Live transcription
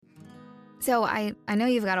So I know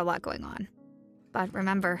you've got a lot going on, but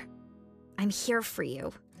remember, I'm here for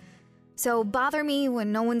you. So bother me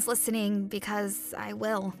when no one's listening, because I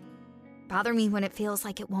will. Bother me when it feels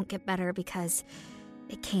like it won't get better, because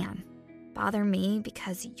it can. Bother me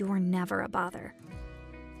because you're never a bother.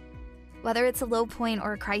 Whether it's a low point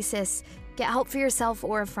or a crisis, get help for yourself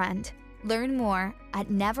or a friend. Learn more at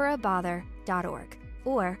neverabother.org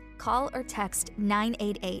or call or text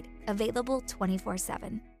 988, available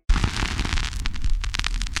 24/7.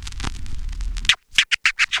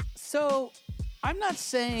 So, I'm not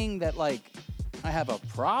saying that, I have a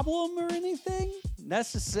problem or anything,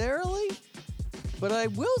 necessarily, but I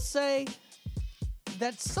will say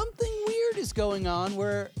that something weird is going on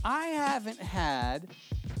where I haven't had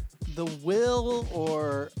the will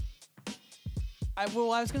or... I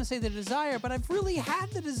was going to say the desire, but I've really had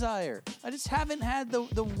the desire. I just haven't had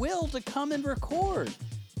the will to come and record.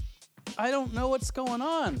 I don't know what's going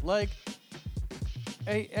on.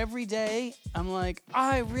 Every day, I'm like,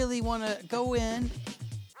 I really want to go in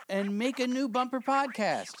and make a new bumper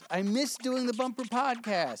podcast. I miss doing the bumper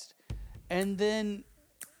podcast. And then,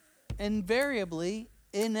 invariably,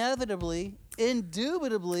 inevitably,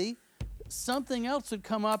 indubitably, something else would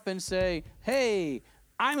come up and say, hey,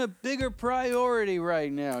 I'm a bigger priority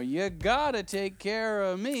right now. You gotta take care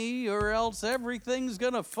of me or else everything's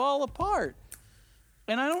gonna fall apart.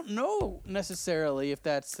 And I don't know necessarily if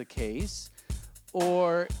that's the case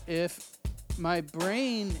or if my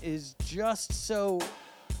brain is just so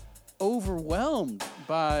overwhelmed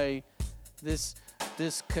by this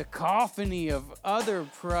cacophony of other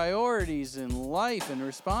priorities in life and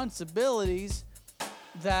responsibilities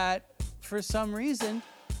that for some reason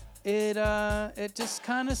it just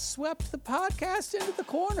kind of swept the podcast into the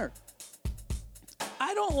corner.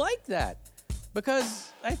 I don't like that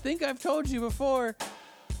because I think I've told you before,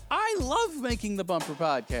 I love making the bumper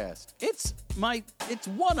podcast. It's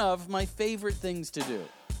one of my favorite things to do.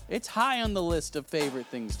 It's high on the list of favorite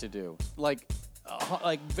things to do. Like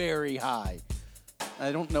very high.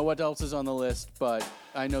 I don't know what else is on the list, but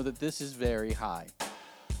I know that this is very high.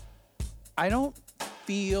 I don't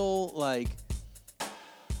feel like...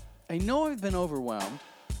 I know I've been overwhelmed,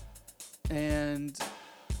 and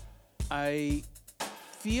I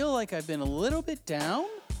feel like I've been a little bit down,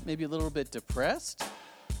 maybe a little bit depressed,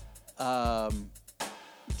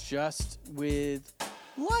 just with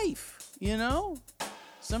life, you know?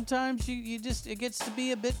 Sometimes you just, it gets to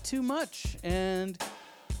be a bit too much, and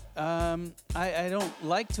I don't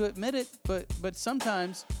like to admit it, but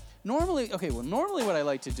sometimes, normally what I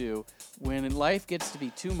like to do when life gets to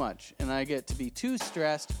be too much and I get to be too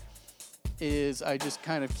stressed is I just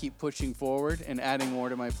kind of keep pushing forward and adding more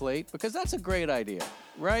to my plate, because that's a great idea,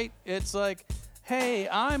 right? It's like, hey,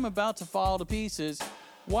 I'm about to fall to pieces.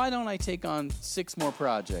 Why don't I take on 6 more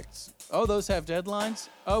projects? Oh, those have deadlines?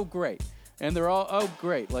 Oh, great. And they're all, oh,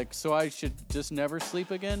 great. So I should just never sleep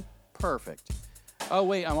again? Perfect. Oh,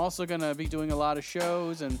 wait, I'm also going to be doing a lot of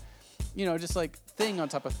shows and, just thing on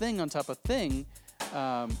top of thing on top of thing,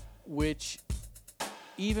 which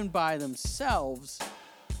even by themselves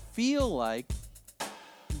feel like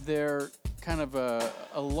they're kind of a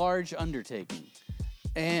large undertaking.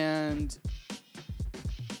 And,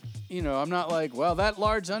 I'm not like, well, that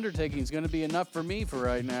large undertaking is going to be enough for me for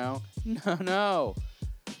right now. No.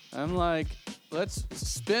 I'm like, let's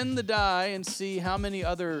spin the die and see how many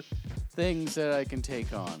other things that I can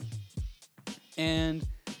take on. And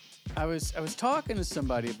I was talking to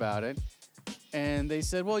somebody about it, and they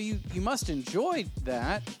said, well, you must enjoy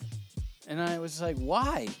that. And I was like,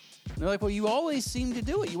 why? And they're like, well, you always seem to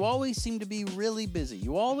do it. You always seem to be really busy.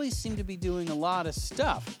 You always seem to be doing a lot of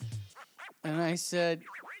stuff. And I said,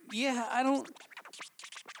 yeah, I don't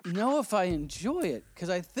know if I enjoy it, because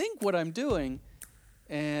I think what I'm doing,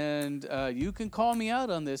 and you can call me out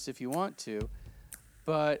on this if you want to,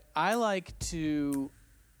 but I like to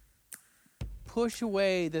push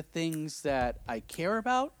away the things that I care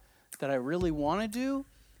about, that I really want to do,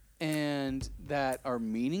 and that are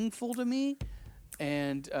meaningful to me,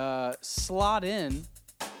 and slot in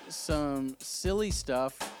some silly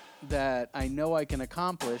stuff that I know I can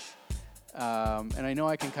accomplish, and I know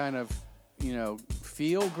I can kind of,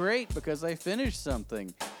 feel great because I finished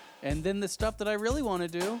something. And then the stuff that I really want to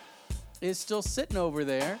do is still sitting over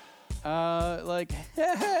there,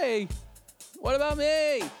 hey, what about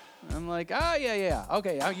me? I'm like, yeah,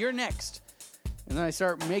 okay, you're next. And then I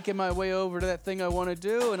start making my way over to that thing I want to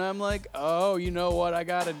do, and I'm like, oh, you know what I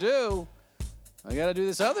got to do? I got to do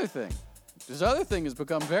this other thing. This other thing has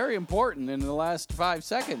become very important in the last 5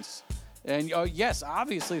 seconds. And, yes,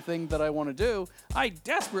 obviously thing that I want to do. I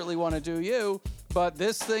desperately want to do you, but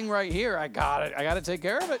this thing right here, I got it. I got to take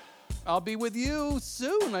care of it. I'll be with you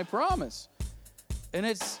soon, I promise. And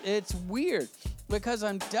it's weird because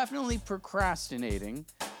I'm definitely procrastinating,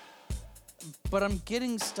 but I'm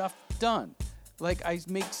getting stuff done. Like, I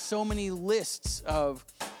make so many lists of,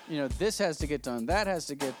 this has to get done, that has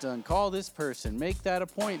to get done, call this person, make that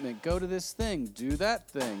appointment, go to this thing, do that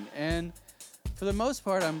thing. And for the most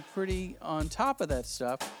part, I'm pretty on top of that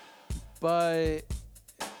stuff. But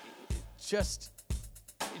just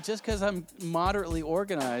because I'm moderately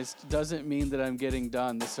organized doesn't mean that I'm getting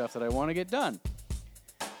done the stuff that I want to get done.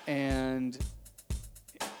 And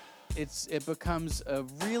it becomes a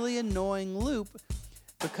really annoying loop,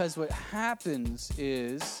 because what happens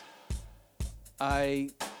is I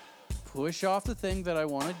push off the thing that I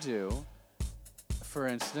want to do. For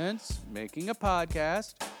instance, making a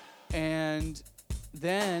podcast. And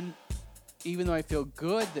then, even though I feel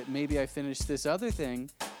good that maybe I finished this other thing,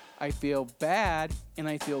 I feel bad and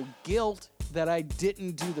I feel guilt that I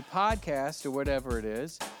didn't do the podcast or whatever it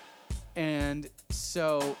is. And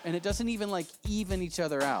it doesn't even even each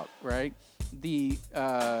other out, right? The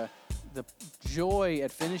joy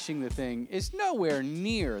at finishing the thing is nowhere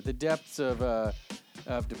near the depths of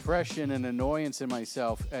depression and annoyance in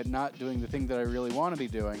myself at not doing the thing that I really want to be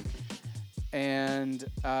doing. And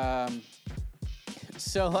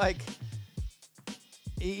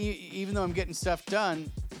even though I'm getting stuff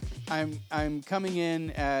done, I'm coming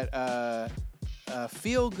in at a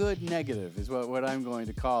feel good negative is what I'm going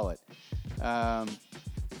to call it.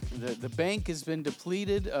 The bank has been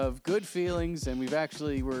depleted of good feelings, and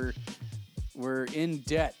we're in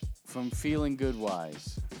debt from feeling good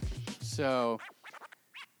wise. So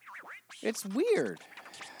it's weird.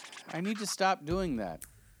 I need to stop doing that.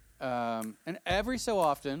 And every so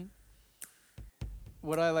often,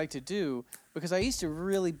 what I like to do, because I used to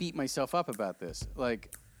really beat myself up about this, because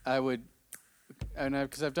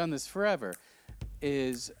I've done this forever,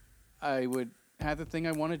 is I would have the thing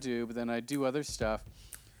I want to do, but then I'd do other stuff.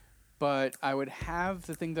 But I would have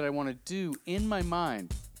the thing that I want to do in my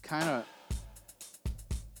mind, kind of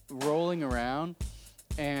rolling around,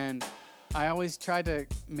 and I always try to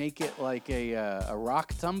make it like a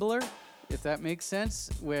rock tumbler, if that makes sense,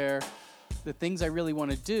 where the things I really want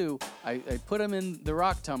to do, I put them in the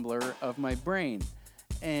rock tumbler of my brain.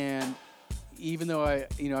 And even though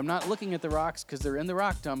I'm not looking at the rocks because they're in the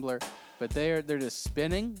rock tumbler, but they're just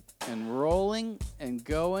spinning and rolling and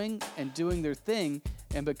going and doing their thing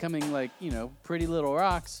and becoming pretty little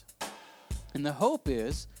rocks. And the hope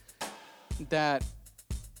is that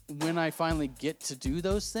when I finally get to do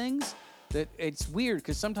those things, that it's weird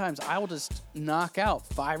because sometimes I will just knock out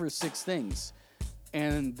 5 or 6 things.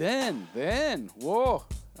 And then, whoa,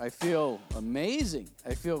 I feel amazing.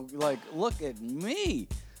 I feel like, look at me.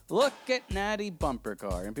 Look at Natty Bumper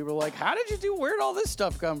Car. And people are like, how did you do? Where'd all this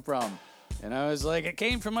stuff come from? And I was like, it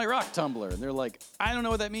came from my rock tumbler. And they're like, I don't know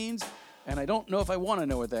what that means. And I don't know if I want to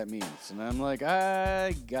know what that means. And I'm like,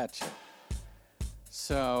 I gotcha.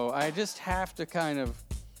 So I just have to kind of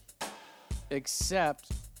accept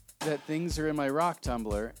that things are in my rock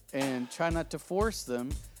tumbler and try not to force them,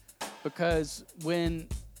 because when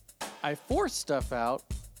I force stuff out,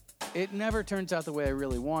 it never turns out the way I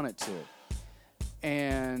really want it to.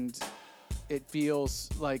 And it feels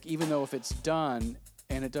like, even though if it's done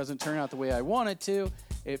and it doesn't turn out the way I want it to,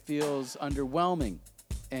 it feels underwhelming.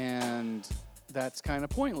 And that's kind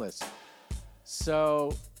of pointless.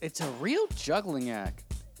 So it's a real juggling act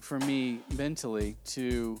for me mentally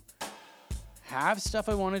to have stuff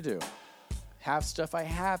I want to do, have stuff I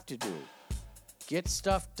have to do, get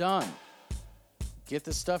stuff done, get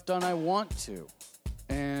the stuff done I want to,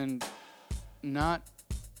 and not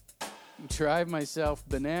drive myself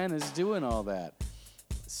bananas doing all that.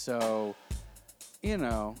 So, and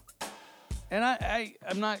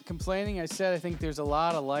I'm not complaining. I said I think there's a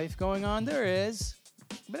lot of life going on. There is,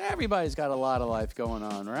 but everybody's got a lot of life going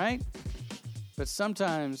on, right? But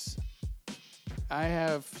sometimes I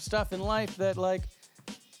have stuff in life that,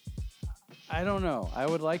 I don't know. I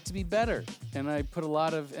would like to be better. And I put a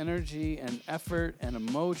lot of energy and effort and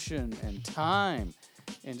emotion and time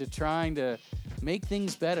into trying to make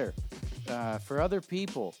things better for other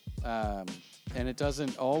people. And it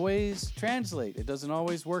doesn't always translate. It doesn't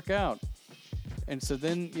always work out. And so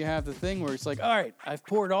then you have the thing where it's like, all right, I've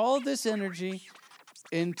poured all of this energy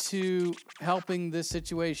into helping this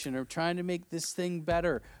situation or trying to make this thing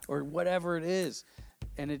better or whatever it is.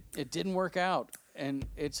 And it didn't work out. And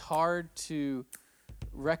it's hard to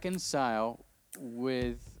reconcile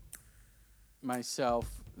with myself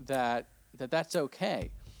that's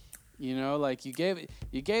okay. You gave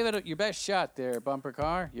it your best shot there, Bumper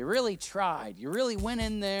Car. You really tried. You really went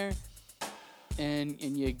in there and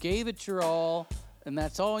you gave it your all. And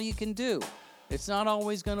that's all you can do. It's not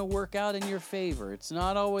always going to work out in your favor. It's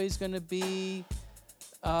not always going to be,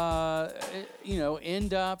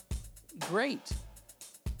 end up great.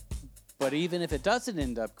 But even if it doesn't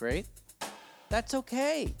end up great, that's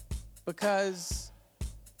okay, because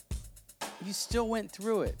you still went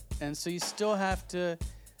through it. And so you still have to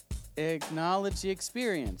acknowledge the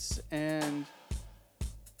experience. And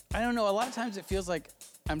I don't know, a lot of times it feels like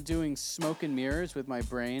I'm doing smoke and mirrors with my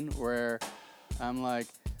brain, where I'm like,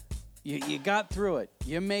 you got through it.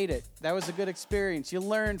 You made it. That was a good experience. You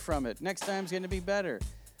learned from it. Next time's going to be better.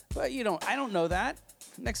 But I don't know that.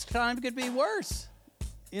 Next time could be worse.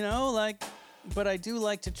 But I do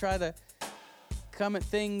like to try to come at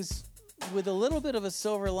things with a little bit of a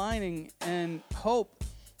silver lining and hope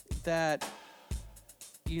that,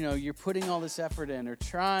 you're putting all this effort in or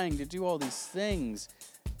trying to do all these things.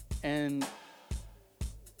 And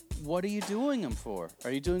what are you doing them for?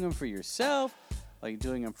 Are you doing them for yourself? Are you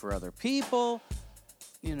doing them for other people?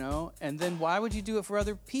 And then why would you do it for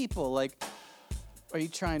other people? Like, are you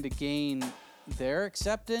trying to gain their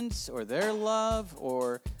acceptance or their love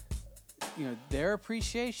or, their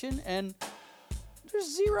appreciation? And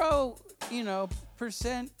there's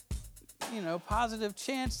 0%, positive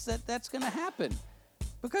chance that that's going to happen,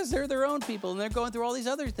 because they're their own people and they're going through all these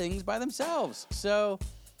other things by themselves. So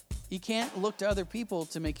you can't look to other people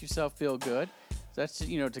to make yourself feel good. That's,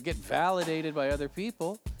 to get validated by other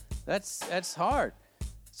people. That's hard.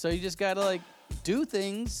 So you just got to do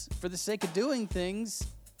things for the sake of doing things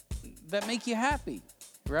that make you happy,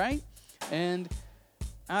 right? And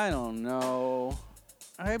I don't know.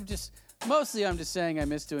 I'm just saying I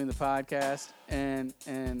miss doing the podcast, and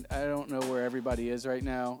I don't know where everybody is right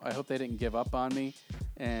now. I hope they didn't give up on me,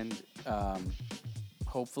 and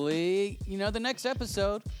hopefully, the next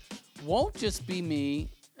episode won't just be me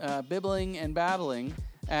bibbling and babbling,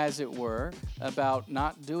 as it were, about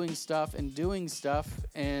not doing stuff and doing stuff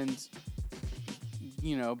and,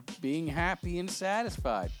 being happy and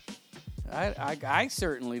satisfied. I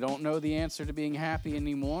certainly don't know the answer to being happy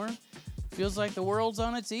anymore. Feels like the world's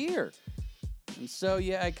on its ear. And so,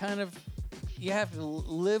 you have to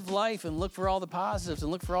live life and look for all the positives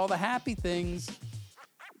and look for all the happy things.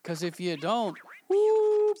 Because if you don't,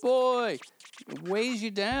 whoo, boy, it weighs you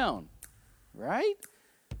down. Right?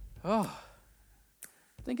 Oh,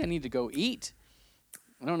 I think I need to go eat.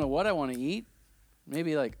 I don't know what I want to eat.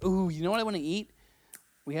 Maybe you know what I want to eat?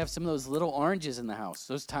 We have some of those little oranges in the house.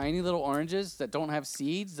 Those tiny little oranges that don't have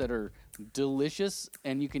seeds, that are delicious,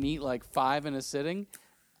 and you can eat 5 in a sitting.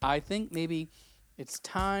 I think maybe it's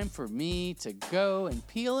time for me to go and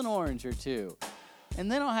peel an orange or two.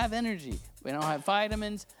 And then I'll have energy, and I'll have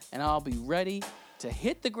vitamins, and I'll be ready to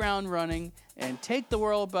hit the ground running and take the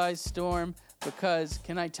world by storm, because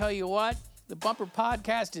can I tell you what? The Bumper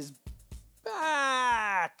Podcast is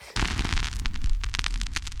back!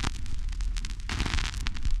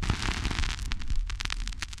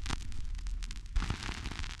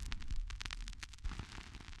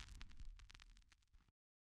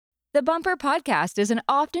 The Bumper Podcast is an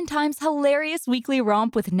oftentimes hilarious weekly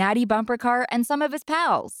romp with Natty Bumper Car and some of his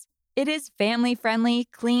pals. It is family-friendly,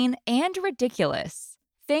 clean, and ridiculous.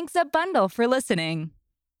 Thanks a bundle for listening.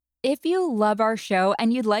 If you love our show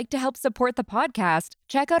and you'd like to help support the podcast,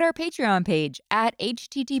 check out our Patreon page at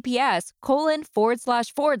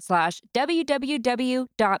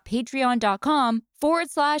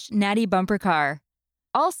https://www.patreon.com/Natty Bumper Car.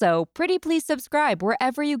 Also, pretty please subscribe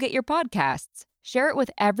wherever you get your podcasts. Share it with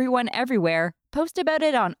everyone everywhere, post about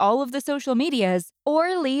it on all of the social medias,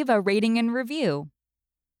 or leave a rating and review.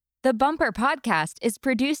 The Bumper Podcast is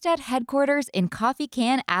produced at headquarters in Coffee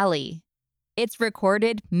Can Alley. It's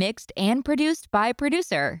recorded, mixed, and produced by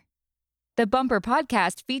producer. The Bumper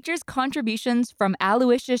Podcast features contributions from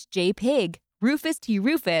Aloysius J. Pig, Rufus T.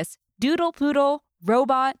 Rufus, Doodle Poodle,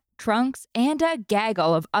 Robot, Trunks, and a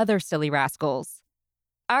gaggle of other silly rascals.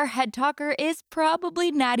 Our head talker is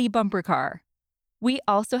probably Natty Bumper Car. We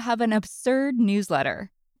also have an absurd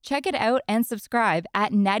newsletter. Check it out and subscribe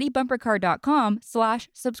at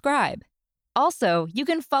nattybumpercar.com/subscribe. Also, you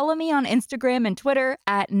can follow me on Instagram and Twitter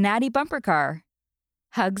at Natty Bumper Car.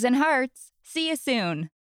 Hugs and hearts. See you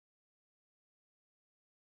soon.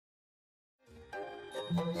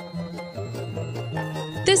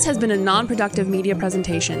 This has been a non-productive media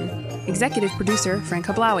presentation. Executive producer Frank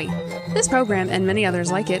Hablawi. This program and many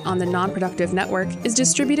others like it on the Non-Productive Network is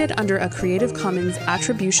distributed under a Creative Commons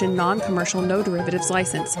Attribution Non-Commercial No Derivatives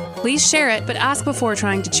license. Please share it, but ask before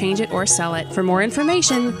trying to change it or sell it. For more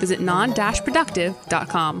information, visit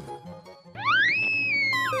non-productive.com.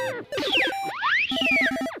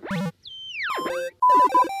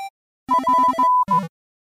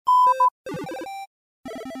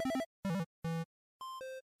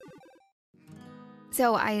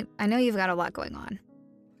 So I know you've got a lot going on,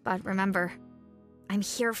 but remember, I'm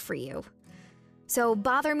here for you. So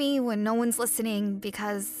bother me when no one's listening,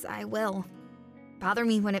 because I will. Bother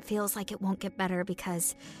me when it feels like it won't get better,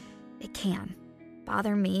 because it can.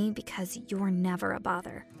 Bother me because you're never a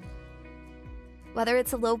bother. Whether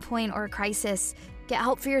it's a low point or a crisis, get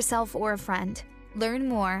help for yourself or a friend. Learn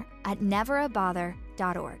more at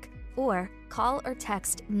neverabother.org or call or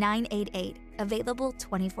text 988, available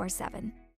 24/7.